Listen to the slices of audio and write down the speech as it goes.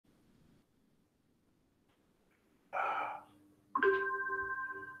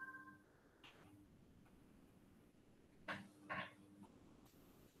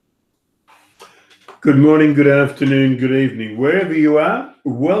Good morning, good afternoon, good evening, wherever you are.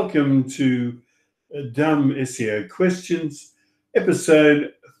 Welcome to Dumb SEO Questions,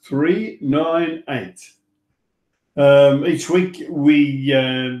 episode 398. Each week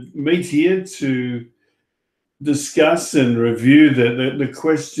we meet here to discuss and review the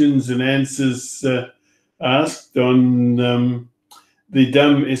questions and answers asked on the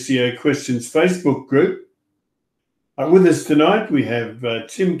Dumb SEO Questions Facebook group. With us tonight we have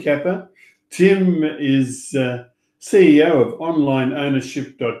Tim Capper. Tim is CEO of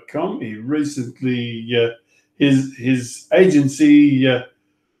onlineownership.com. He recently, his agency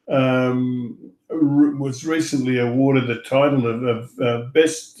was recently awarded the title of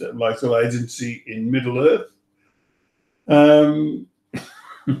Best Local Agency in Middle-earth. And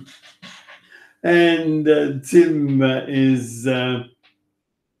Tim is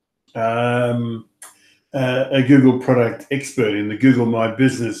a Google product expert in the Google My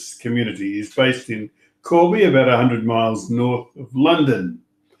Business community. He's based in Corby, about 100 miles north of London.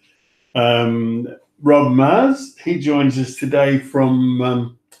 Rob Mars, he joins us today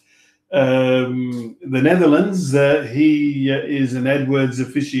from the Netherlands. He is an AdWords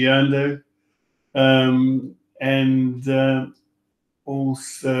aficionado and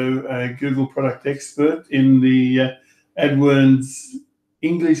also a Google product expert in the AdWords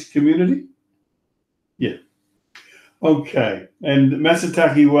English community. Yeah. Okay. And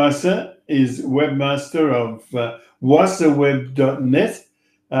Masataki Wasa is webmaster of wasaweb.net.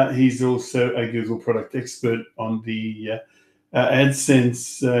 He's also a Google product expert on the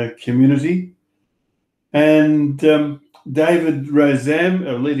AdSense community. And David Rozam,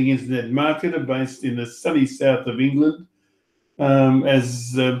 a leading internet marketer based in the sunny south of England.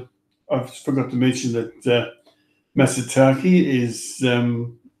 As I forgot to mention that Masataki is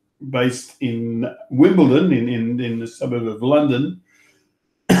based in Wimbledon, in the suburb of London.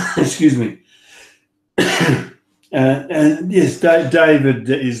 Excuse me. And yes, David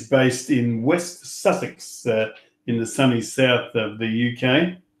is based in West Sussex, in the sunny south of the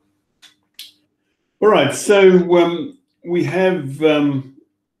UK. All right, so we have,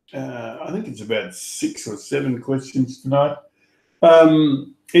 I think it's about 6 or 7 questions tonight.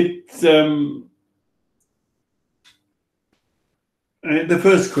 The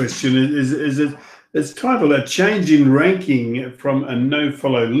first question is titled "A Change in Ranking from a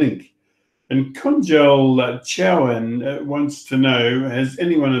No-Follow Link." And Konjal Chowan wants to know, has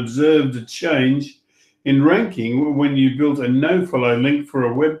anyone observed a change in ranking when you built a no-follow link for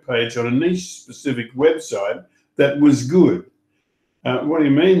a web page on a niche-specific website that was good? What he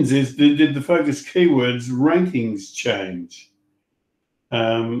means is, did the focus keywords rankings change?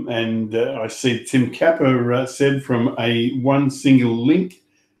 And I see Tim Capper said from a one single link,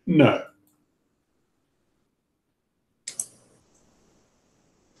 no.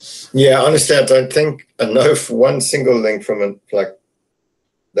 Yeah, honestly, I don't think a no for one single link from a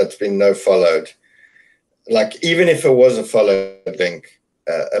that's been no followed. Like, even if it was a followed link,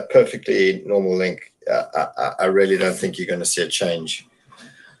 a perfectly normal link, I really don't think you're going to see a change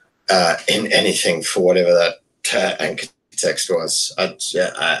in anything for whatever that anchor text was. I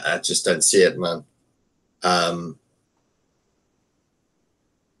just don't see it, man.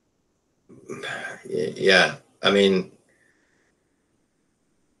 Yeah, I mean,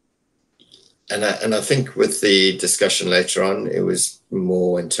 and I think with the discussion later on, it was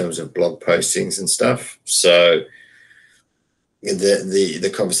more in terms of blog postings and stuff. So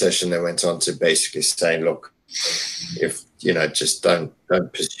the conversation that went on to basically saying, look, if just don't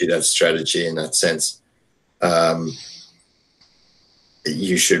pursue that strategy in that sense.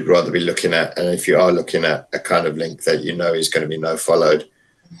 You should rather be looking at, and if you are looking at a kind of link that is going to be no followed,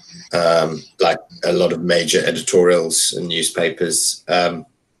 like a lot of major editorials and newspapers,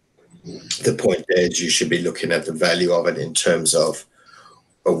 the point there is you should be looking at the value of it in terms of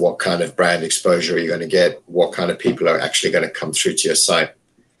what kind of brand exposure are you going to get, what kind of people are actually going to come through to your site,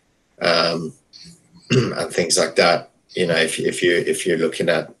 and things like that. If you're looking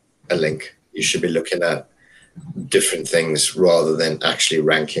at a link, you should be looking at different things rather than actually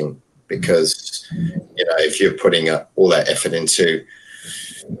ranking, because if you're putting all that effort into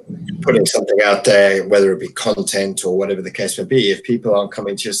putting something out there, whether it be content or whatever the case may be, if people aren't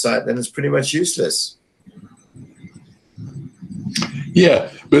coming to your site, then it's pretty much useless. Yeah,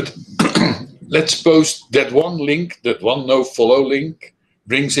 but let's suppose that one link, that one no-follow link,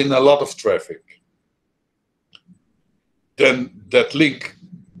 brings in a lot of traffic. Then that link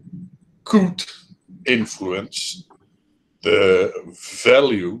could influence the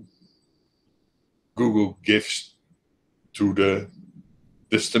value Google gives to the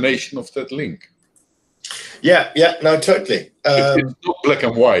destination of that link. Yeah, no, totally. It's not black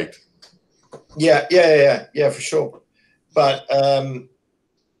and white. Yeah, for sure. But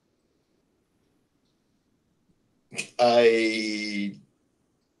I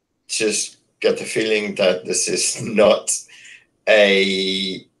just get the feeling that this is not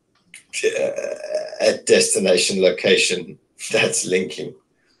a destination location that's linking.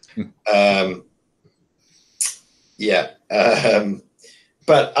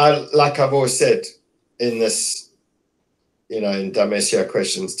 But like I've always said in this, in SEO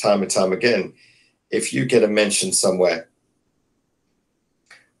Questions time and time again, if you get a mention somewhere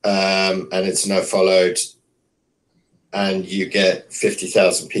and it's no followed and you get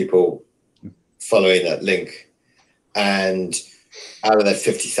 50,000 people following that link, and out of that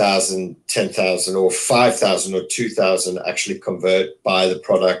 50,000, 10,000 or 5,000 or 2,000 actually convert, buy the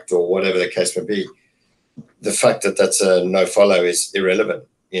product or whatever the case may be, the fact that that's a no follow is irrelevant.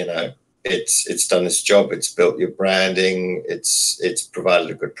 It's done its job. It's built your branding. It's provided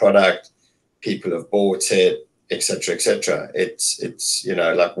a good product. People have bought it, etc., etc. It's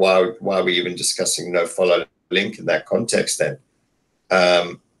like why are we even discussing no follow link in that context then?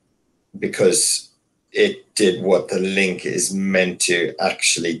 Because it did what the link is meant to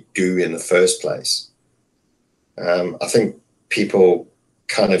actually do in the first place. I think people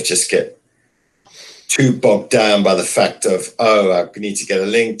kind of just get too bogged down by the fact of, oh, I need to get a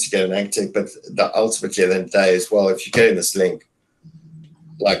link to get an active, but ultimately at the end of the day is, well, if you're getting this link,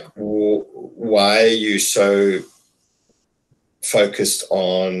 like, why are you so focused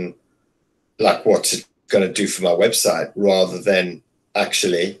on like what's it going to do for my website rather than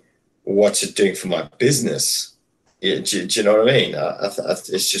actually what's it doing for my business? Do you know what I mean?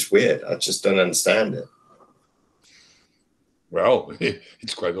 It's just weird. I just don't understand it. Well,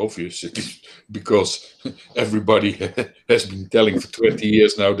 it's quite obvious. It is because everybody has been telling for 20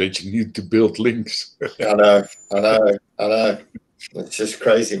 years now that you need to build links. I know. It's just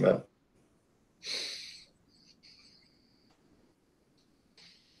crazy, man.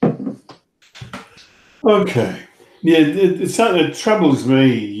 Okay. Yeah, it's something that troubles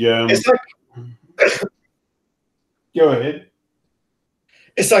me. It's like, go ahead.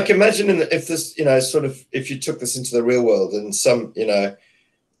 It's like, imagine if this, sort of, if you took this into the real world and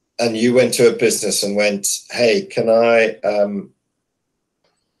and you went to a business and went, hey, can I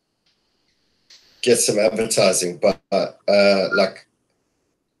get some advertising? But like,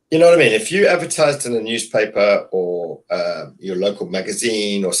 you know what I mean? If you advertised in a newspaper or your local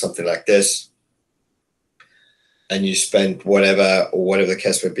magazine or something like this, and you spent whatever the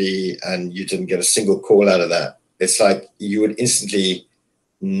case may be, and you didn't get a single call out of that, it's like you would instantly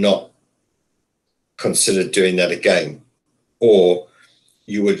not consider doing that again, or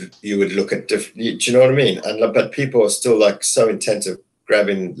you would look at different. Do you know what I mean? But people are still like so intent of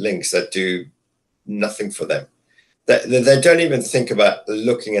grabbing links that do nothing for them. They don't even think about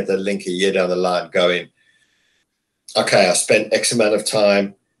looking at the link a year down the line, going, okay, I spent X amount of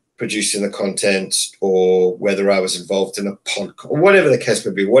time producing the content, or whether I was involved in a podcast or whatever the case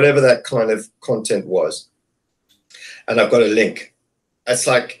may be, whatever that kind of content was, and I've got a link. It's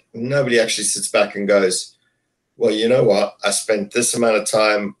like nobody actually sits back and goes, well, you know what? I spent this amount of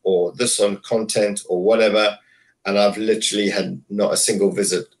time or this on content or whatever, and I've literally had not a single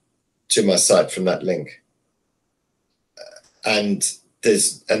visit to my site from that link. And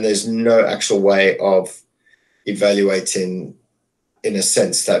there's no actual way of evaluating, in a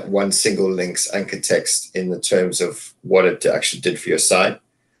sense, that one single link's anchor text in the terms of what it actually did for your site.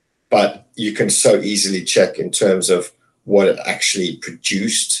 But you can so easily check in terms of what it actually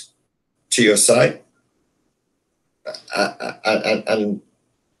produced to your site. And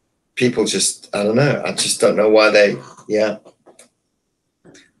people just, I don't know. I just don't know why they, yeah.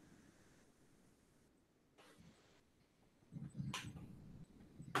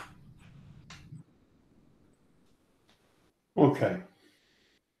 Okay.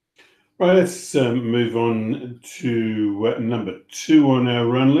 Right, let's move on to number 2 on our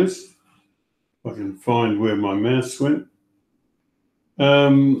run list. If I can find where my mouse went.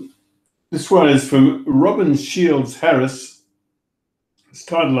 This one is from Robin Shields Harris. It's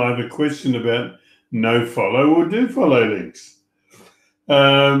titled, I have a question about no follow or do follow links.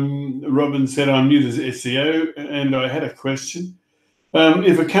 Robin said, I'm new to SEO and I had a question.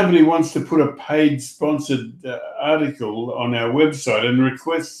 If a company wants to put a paid sponsored article on our website and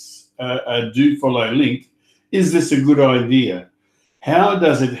requests a do follow link, is this a good idea? How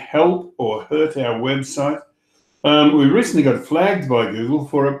does it help or hurt our website? We recently got flagged by Google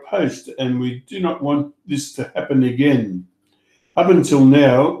for a post, and we do not want this to happen again. Up until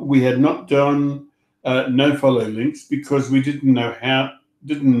now, we had not done no follow links because we didn't know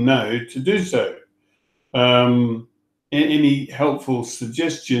to do so. Any helpful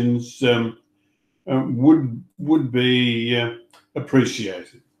suggestions would be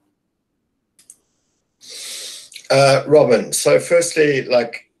appreciated. Robin, so firstly,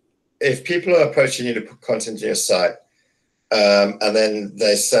 like, if people are approaching you to put content on your site, and then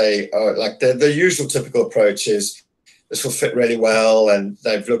they say, oh, like the usual typical approach is, this will fit really well, and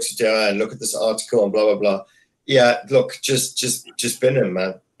they've looked at you and look at this article and blah blah blah. Yeah, look, just bin him,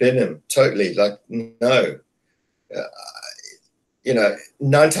 man, bin him totally. Like, no, you know,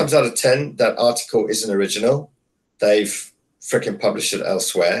 9 times out of 10, that article isn't original. They've freaking published it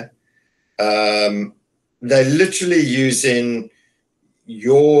elsewhere. They're literally using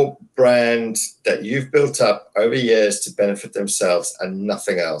your brand that you've built up over years to benefit themselves and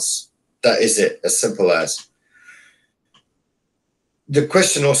nothing else. That is it, as simple as. The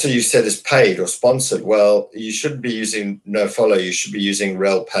question also you said is paid or sponsored. Well, you shouldn't be using nofollow. You should be using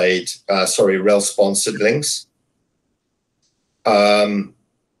rel paid, rel sponsored links. That's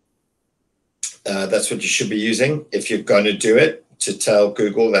what you should be using if you're going to do it, to tell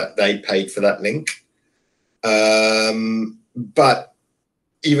Google that they paid for that link. But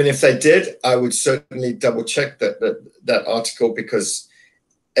even if they did, I would certainly double check that article, because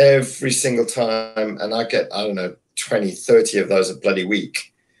every single time, and I get, I don't know, 20, 30 of those a bloody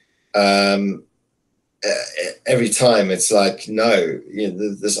week. Every time it's like, no, you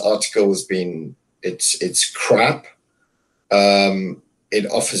know, this article has been, it's crap. It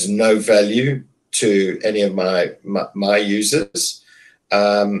offers no value to any of my users.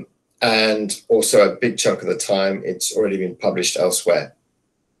 And also a big chunk of the time, it's already been published elsewhere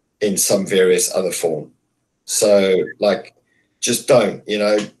in some various other form. So, like, just don't, you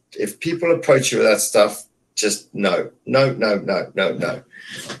know, if people approach you with that stuff, just no. And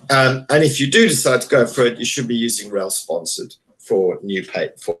if you do decide to go for it, you should be using rel sponsored for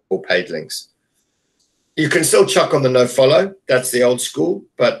paid links. You can still chuck on the nofollow. That's the old school,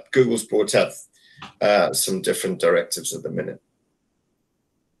 but Google's brought out some different directives at the minute.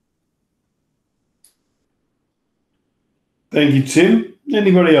 Thank you, Tim.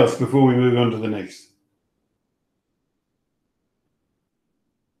 Anybody else before we move on to the next?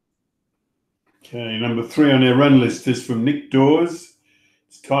 Okay, number 3 on our run list is from Nick Dawes.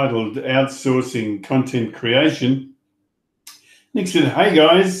 It's titled Outsourcing Content Creation. Nick said, hey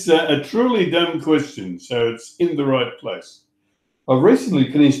guys, a truly dumb question, so it's in the right place. I've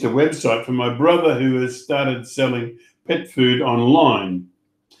recently finished a website for my brother who has started selling pet food online.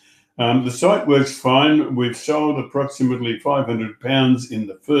 The site works fine. We've sold approximately £500 in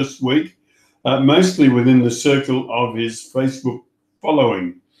the first week, mostly within the circle of his Facebook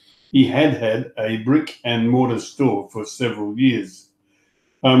following. He had a brick and mortar store for several years.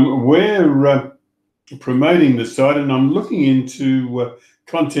 We're promoting the site, and I'm looking into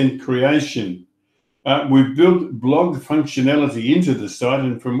content creation. We've built blog functionality into the site,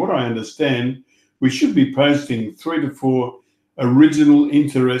 and from what I understand, we should be posting 3 to 4 original,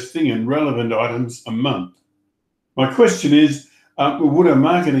 interesting and relevant items a month. My question is, would a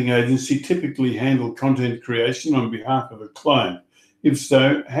marketing agency typically handle content creation on behalf of a client? If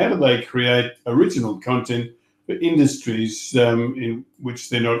so, how do they create original content for industries in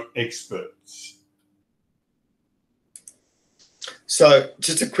which they're not experts? So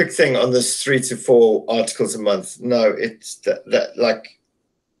just a quick thing on this 3 to 4 articles a month. No, it's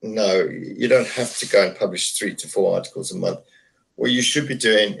no, you don't have to go and publish 3 to 4 articles a month. What you should be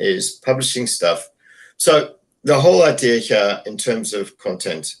doing is publishing stuff. So the whole idea here in terms of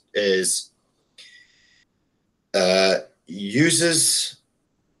content is users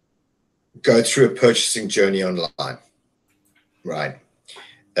go through a purchasing journey online, right?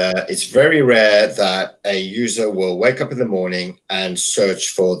 It's very rare that a user will wake up in the morning and search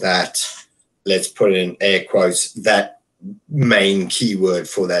for that, let's put it in air quotes, that main keyword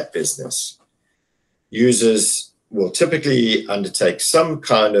for that business. Users will typically undertake some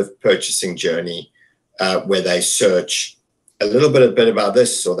kind of purchasing journey where they search a little bit about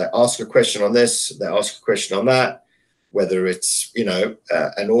this, or they ask a question on this, they ask a question on that, whether it's, you know,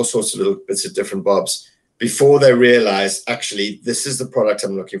 and all sorts of little bits of different bobs, before they realize, actually, this is the product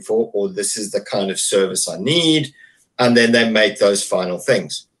I'm looking for, or this is the kind of service I need, and then they make those final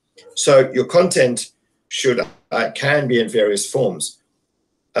things. So your content can be in various forms.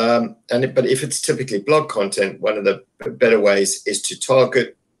 But if it's typically blog content, one of the better ways is to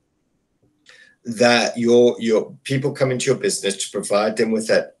target that your people come into your business to provide them with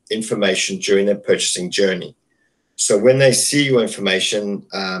that information during their purchasing journey. So when they see your information,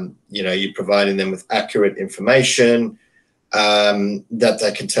 you know, you're providing them with accurate information that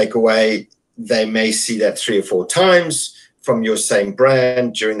they can take away. They may see that 3 or 4 times from your same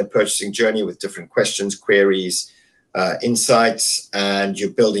brand during the purchasing journey with different questions, queries, insights, and you're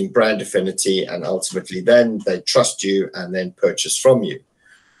building brand affinity, and ultimately then they trust you and then purchase from you.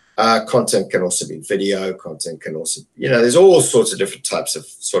 Content can also be video, content can also, there's all sorts of different types of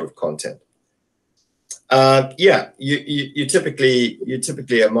sort of content. Yeah, you typically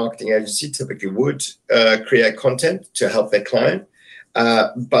a marketing agency typically would create content to help their client,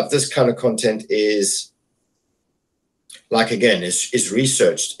 but this kind of content is, like, again, is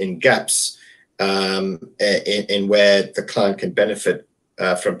researched in gaps in where the client can benefit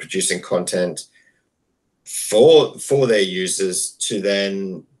from producing content for their users to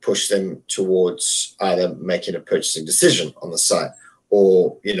then push them towards either making a purchasing decision on the site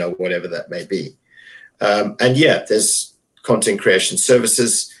or whatever that may be. And yeah, there's content creation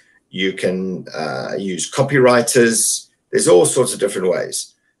services. You can use copywriters. There's all sorts of different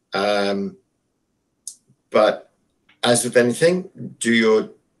ways. But as with anything, do your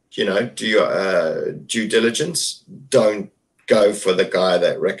due diligence. Don't go for the guy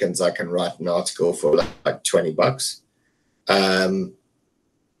that reckons I can write an article for like $20.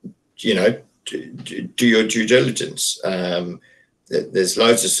 Do your due diligence. There's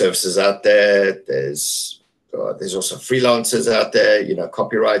loads of services out there. There's also freelancers out there,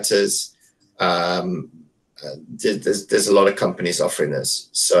 copywriters. There's a lot of companies offering this,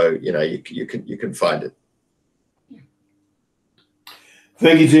 so you can find it.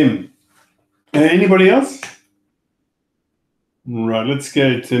 Thank you, Tim. Anybody else? Right, let's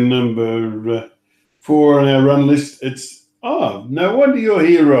go to number 4 on our run list. It's no wonder you're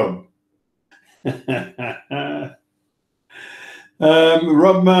here, Rob.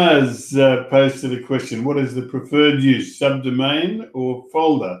 Rob Mars posted a question. What is the preferred use, subdomain or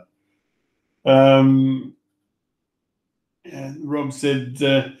folder? And Rob said,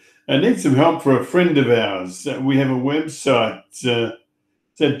 I need some help for a friend of ours. We have a website. Is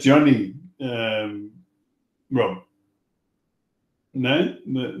that Johnny, Rob? No?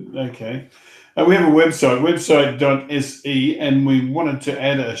 Okay. We have a website.se, and we wanted to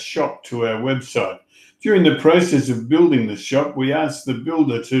add a shop to our website. During the process of building the shop, we asked the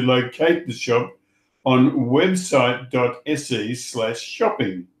builder to locate the shop on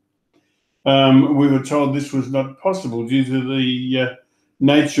website.se/shopping. We were told this was not possible due to the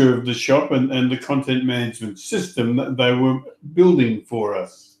nature of the shop and the content management system that they were building for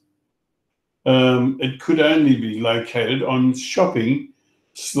us. It could only be located on shopping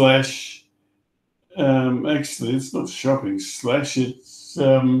slash, actually it's not shopping slash, it's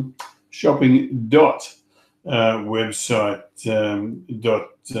shopping dot website dot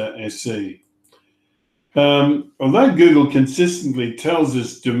se. Although Google consistently tells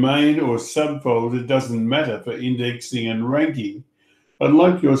us domain or subfolder doesn't matter for indexing and ranking, I'd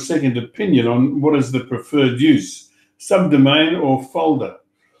like your second opinion on what is the preferred use, subdomain or folder.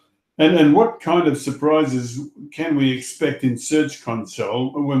 And what kind of surprises can we expect in Search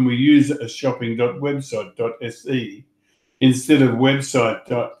Console when we use a shopping.website.se instead of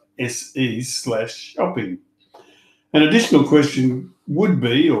website.se/shopping? An additional question would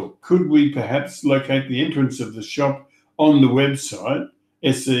be, or could we perhaps locate the entrance of the shop on the website,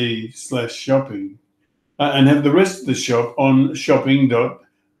 se/shopping, and have the rest of the shop on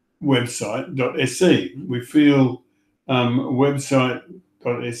shopping.website.se? We feel website.se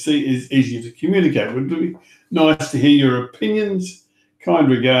is easier to communicate. It would be nice to hear your opinions.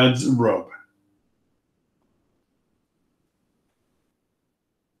 Kind regards, Rob.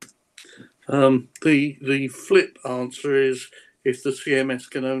 The flip answer is, if the CMS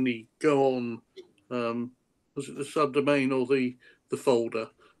can only go on, was it the subdomain or the folder,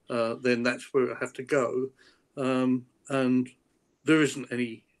 then that's where I have to go. And there isn't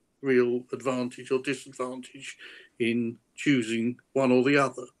any real advantage or disadvantage in choosing one or the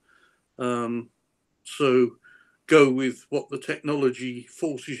other. So go with what the technology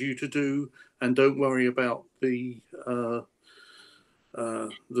forces you to do, and don't worry about the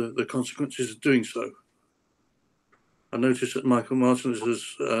consequences of doing so. I noticed that Michael Martin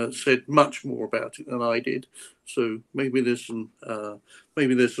has said much more about it than I did, so maybe there's some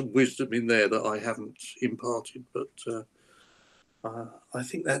wisdom in there that I haven't imparted. But I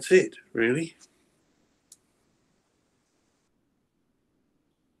think that's it, really.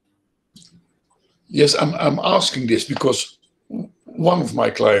 Yes, I'm asking this because one of my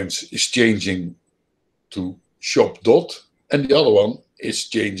clients is changing to shop dot, and the other one is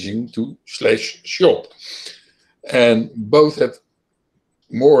changing to /shop. And both have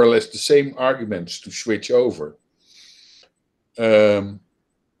more or less the same arguments to switch over.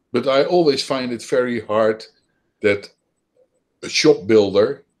 But I always find it very hard that a shop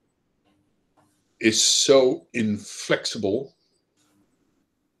builder is so inflexible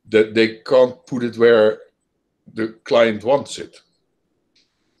that they can't put it where the client wants it.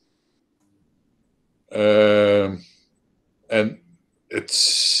 And it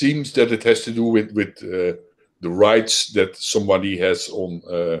seems that it has to do with the rights that somebody has on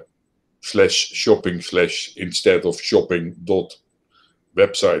 /shopping/ instead of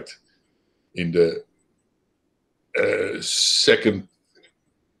shopping.website. In the second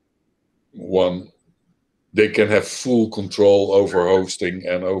one, they can have full control over hosting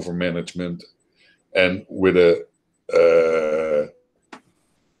and over management. And with a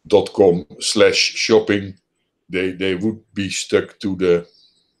 .com/shopping, they would be stuck to the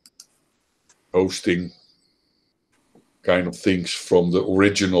hosting kind of things from the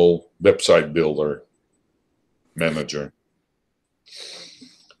original website builder manager.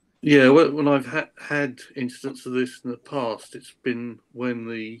 Yeah, when I've had instances of this in the past, it's been when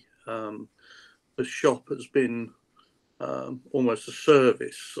the shop has been almost a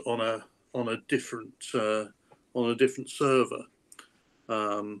service on a different server,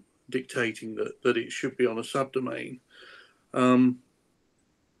 dictating that it should be on a subdomain.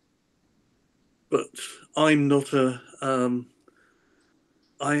 But I'm not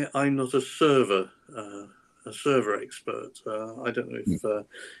I'm not a server expert. I don't know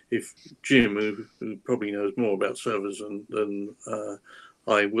if Jim, who probably knows more about servers than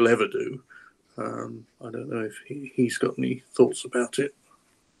I will ever do, I don't know if he's got any thoughts about it.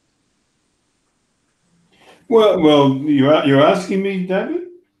 Well, you're asking me, David?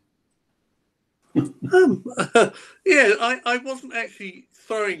 Yeah, I wasn't actually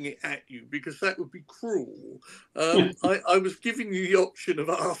throwing it at you because that would be cruel. I was giving you the option of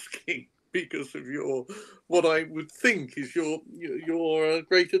asking because of what I would think is your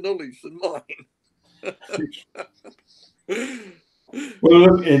greater knowledge than mine. Well,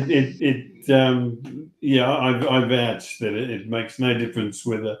 look, yeah, I vouch that it makes no difference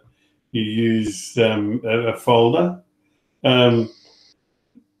whether you use a folder or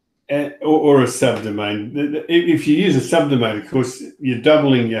a subdomain. If you use a subdomain, of course, you're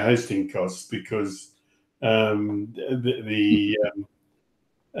doubling your hosting costs because the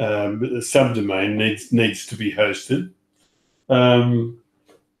subdomain needs to be hosted,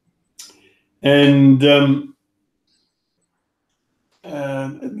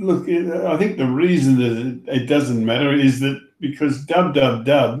 look, I think the reason that it doesn't matter is that because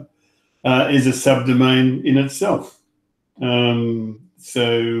www is a subdomain in itself.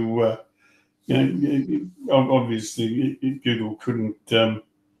 So, obviously, Google couldn't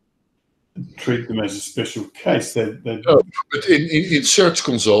treat them as a special case. But in Search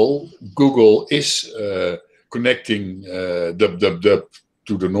Console, Google is connecting www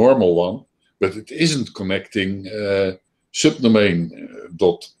to the normal one, but it isn't connecting subdomain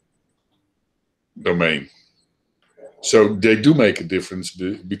domain. So they do make a difference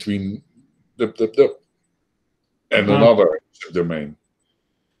between www and another subdomain.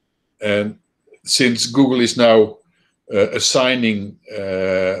 And since Google is now assigning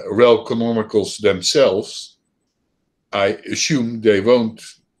rel canonicals themselves, I assume they won't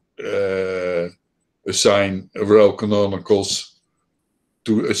assign rel canonicals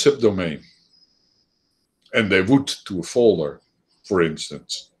to a subdomain. And they would to a folder, for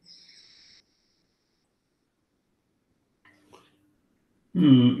instance.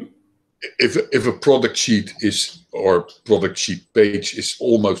 If a product sheet or product sheet page is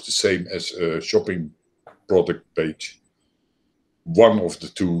almost the same as a shopping product page, one of the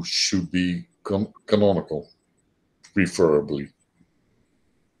two should be canonical, preferably.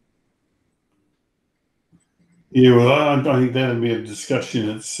 Yeah, well, I think that would be a discussion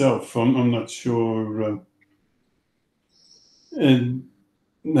itself. I'm not sure.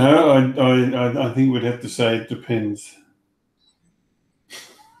 No, I think we'd have to say it depends.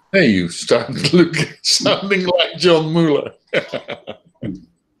 Hey, you sounding like John Mueller.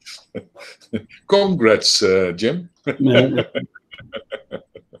 Congrats, Jim.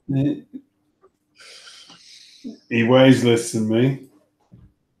 He weighs less than me.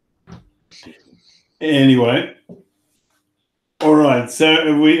 Anyway, all right. So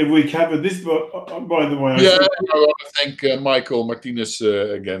have we covered this? By the way, I want to thank Michael Martinez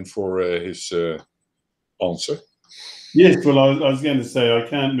again for his answer. Yes, well, I was going to say I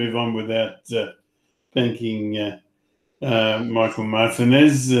can't move on without thanking Michael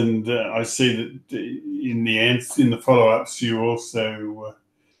Martinez, and I see that in the follow-ups you also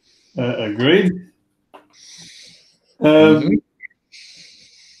agreed.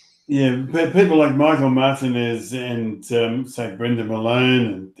 Yeah, people like Michael Martinez and say Brenda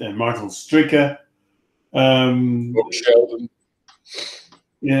Malone and Michael Stricker, Bob Sheldon.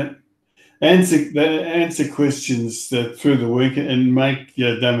 Yeah. Answer questions through the week and make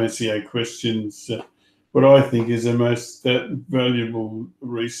dumb SEO questions what I think is the most valuable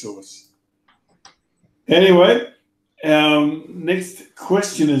resource. Anyway, next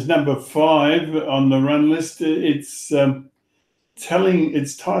question is number 5 on the run list. It's titled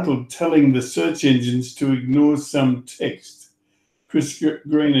 "Telling the Search Engines to Ignore Some Text." Chris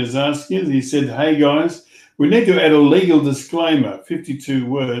Green is asking us. He said, "Hey guys, we need to add a legal disclaimer, 52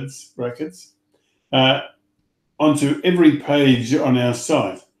 words brackets, onto every page on our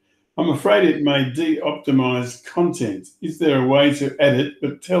site. I'm afraid it may de-optimize content. Is there a way to add it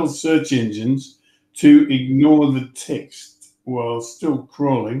but tell search engines to ignore the text while still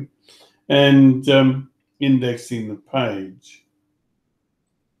crawling and indexing the page?"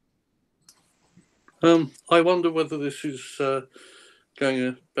 I wonder whether this is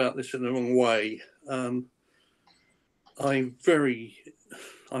going about this in the wrong way. I'm very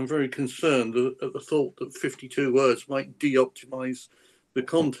concerned at the thought that 52 words might de-optimize the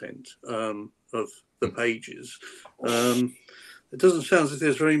content of the pages. It doesn't sound as if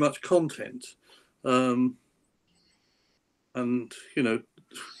there's very much content, and you know,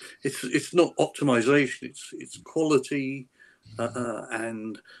 it's not optimization. It's quality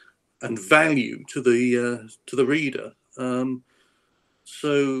and value to the reader.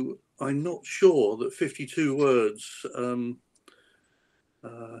 So I'm not sure that 52 words.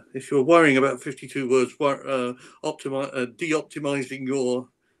 If you're worrying about 52 words de-optimizing your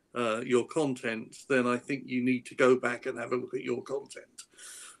content, then I think you need to go back and have a look at your content.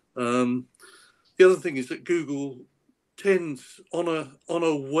 The other thing is that Google tends on a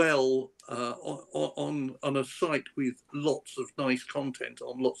site with lots of nice content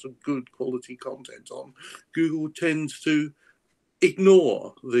on, lots of good quality content on, Google tends to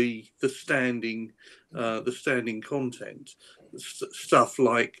ignore the standing content, stuff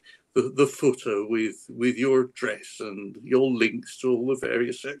like the footer with your address and your links to all the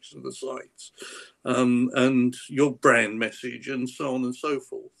various sections of the sites, and your brand message and so on and so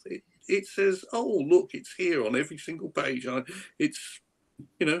forth. It says, oh look, it's here on every single page. It's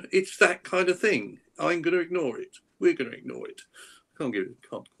that kind of thing. I'm going to ignore it. We're going to ignore it. Can't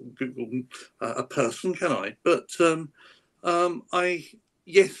call Google a person, can I? But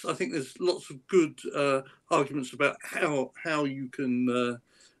yes, I think there's lots of good arguments about how you can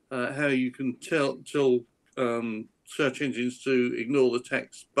tell search engines to ignore the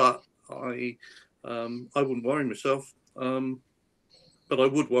text, but I wouldn't worry myself. But I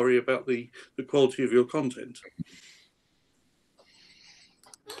would worry about the quality of your content.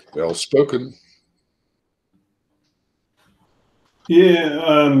 Well spoken.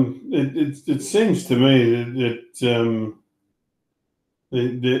 Yeah, it seems to me that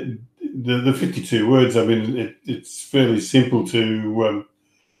the 52 words, I mean, it's fairly simple to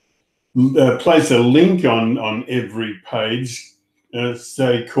place a link on every page,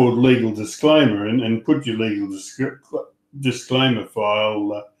 say called legal disclaimer, and put your legal disclaimer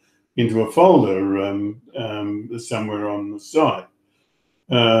file into a folder somewhere on the site.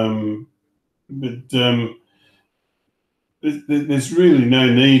 But there's really no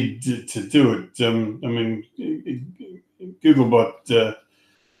need to do it. I mean, Googlebot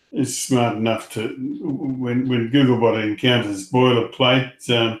is smart enough to, when Googlebot encounters boilerplate,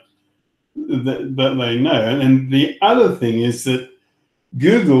 that they know. And the other thing is that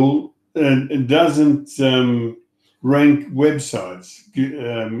Google doesn't rank websites.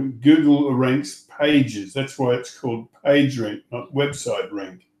 Google ranks pages. That's why it's called page rank, not website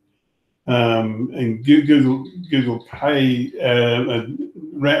rank. And Google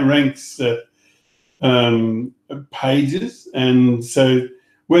ranks pages, and so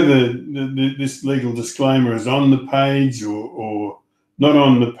whether this legal disclaimer is on the page or not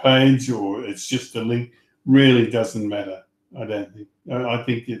on the page, or it's just a link, really doesn't matter. I don't think. I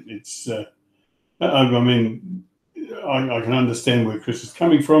think it's. I mean, I can understand where Chris is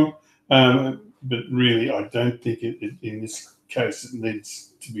coming from, but really, I don't think in this case it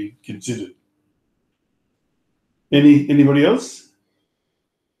needs to be considered. Anybody else?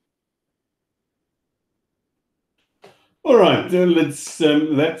 All right, let's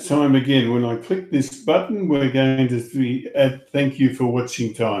that time again. When I click this button, we're going to be at thank you for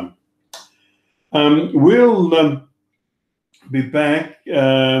watching time. We'll be back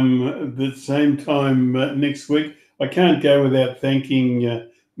at the same time next week. I can't go without thanking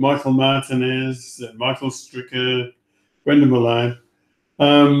Michael Martinez, Michael Stricker, Brenda Malone.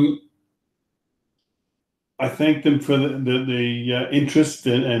 I thank them for the interest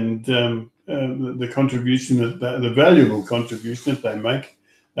and the contribution, the valuable contribution that they make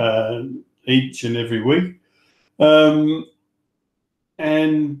each and every week.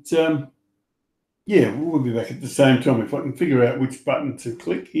 Yeah, we'll be back at the same time. If I can figure out which button to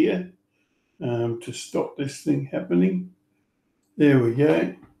click here. to stop this thing happening. There we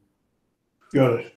go. Got it.